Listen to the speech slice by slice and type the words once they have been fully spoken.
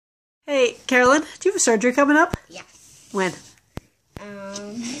Hey, Carolyn, do you have surgery coming up? Yeah. When?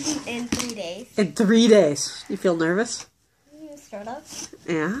 In 3 days. In 3 days. You feel nervous? Sort of.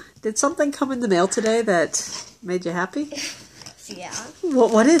 Yeah. Did something come in the mail today that made you happy? Yeah.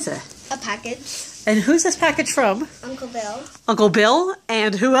 What is it? A package. And who's this package from? Uncle Bill. Uncle Bill?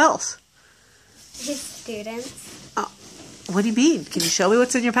 And who else? His students. Oh, what do you mean? Can you show me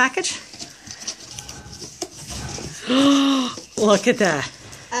what's in your package? Look at that.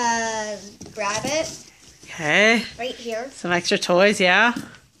 Grab it. Okay. Right here. Some extra toys, yeah?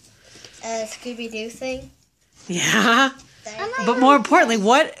 A Scooby-Doo thing. Yeah. But more importantly,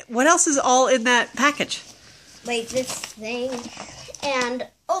 what else is all in that package? Like this thing. And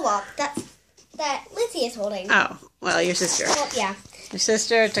Olaf, that Lizzie is holding. Oh, well, your sister. Well, yeah. Your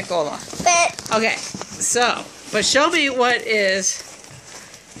sister took Olaf. But Okay, so, but show me what is...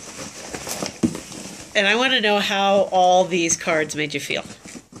 And I want to know how all these cards made you feel.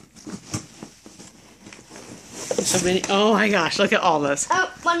 So many... Oh my gosh, look at all those.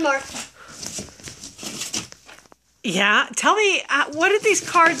 oh, one more. Yeah? Tell me, what did these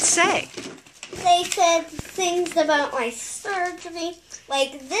cards say? They said things about my surgery.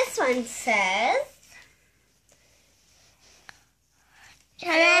 Like this one says.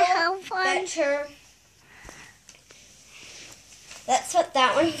 Can I have one? Better. That's what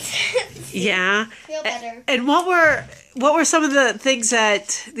that one says. Yeah. Feel better. And what were some of the things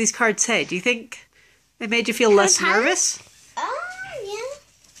that these cards say? Do you think they made you feel less nervous? Yeah.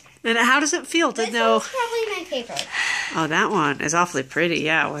 And how does it feel to This know? one's probably my favorite. Oh, that one is awfully pretty,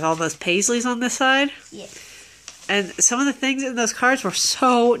 yeah, with all those paisleys on this side. Yeah. And some of the things in those cards were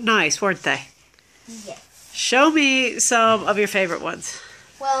so nice, weren't they? Yes. Show me some of your favorite ones.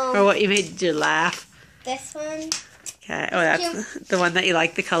 Well, Or what you made you laugh. this one. Okay. Oh, that's the one that you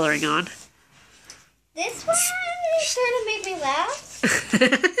like the coloring on. This one sort of made me laugh.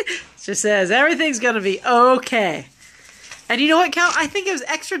 It just says, everything's going to be okay. And you know what, Cal? I think it was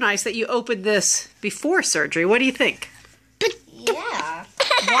extra nice that you opened this before surgery. What do you think? Yeah.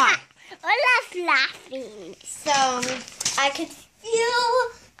 Why? Olaf's laughing. So I could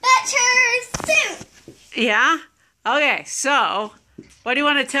feel better soon. Yeah? Okay, so what do you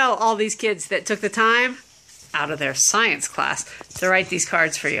want to tell all these kids that took the time out of their science class to write these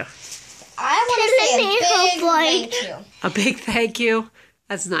cards for you? I want to say a big thank you. A big thank you.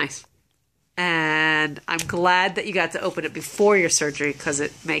 That's nice. And I'm glad that you got to open it before your surgery because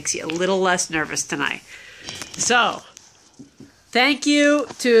it makes you a little less nervous tonight. So, thank you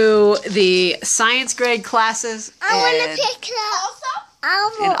to the science grade classes I want to pick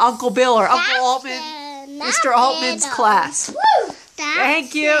up. and Uncle Bill or Uncle Altman, Mr. Altman's class. Woo!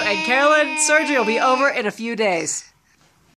 Thank you. And Carolyn's surgery will be over in a few days.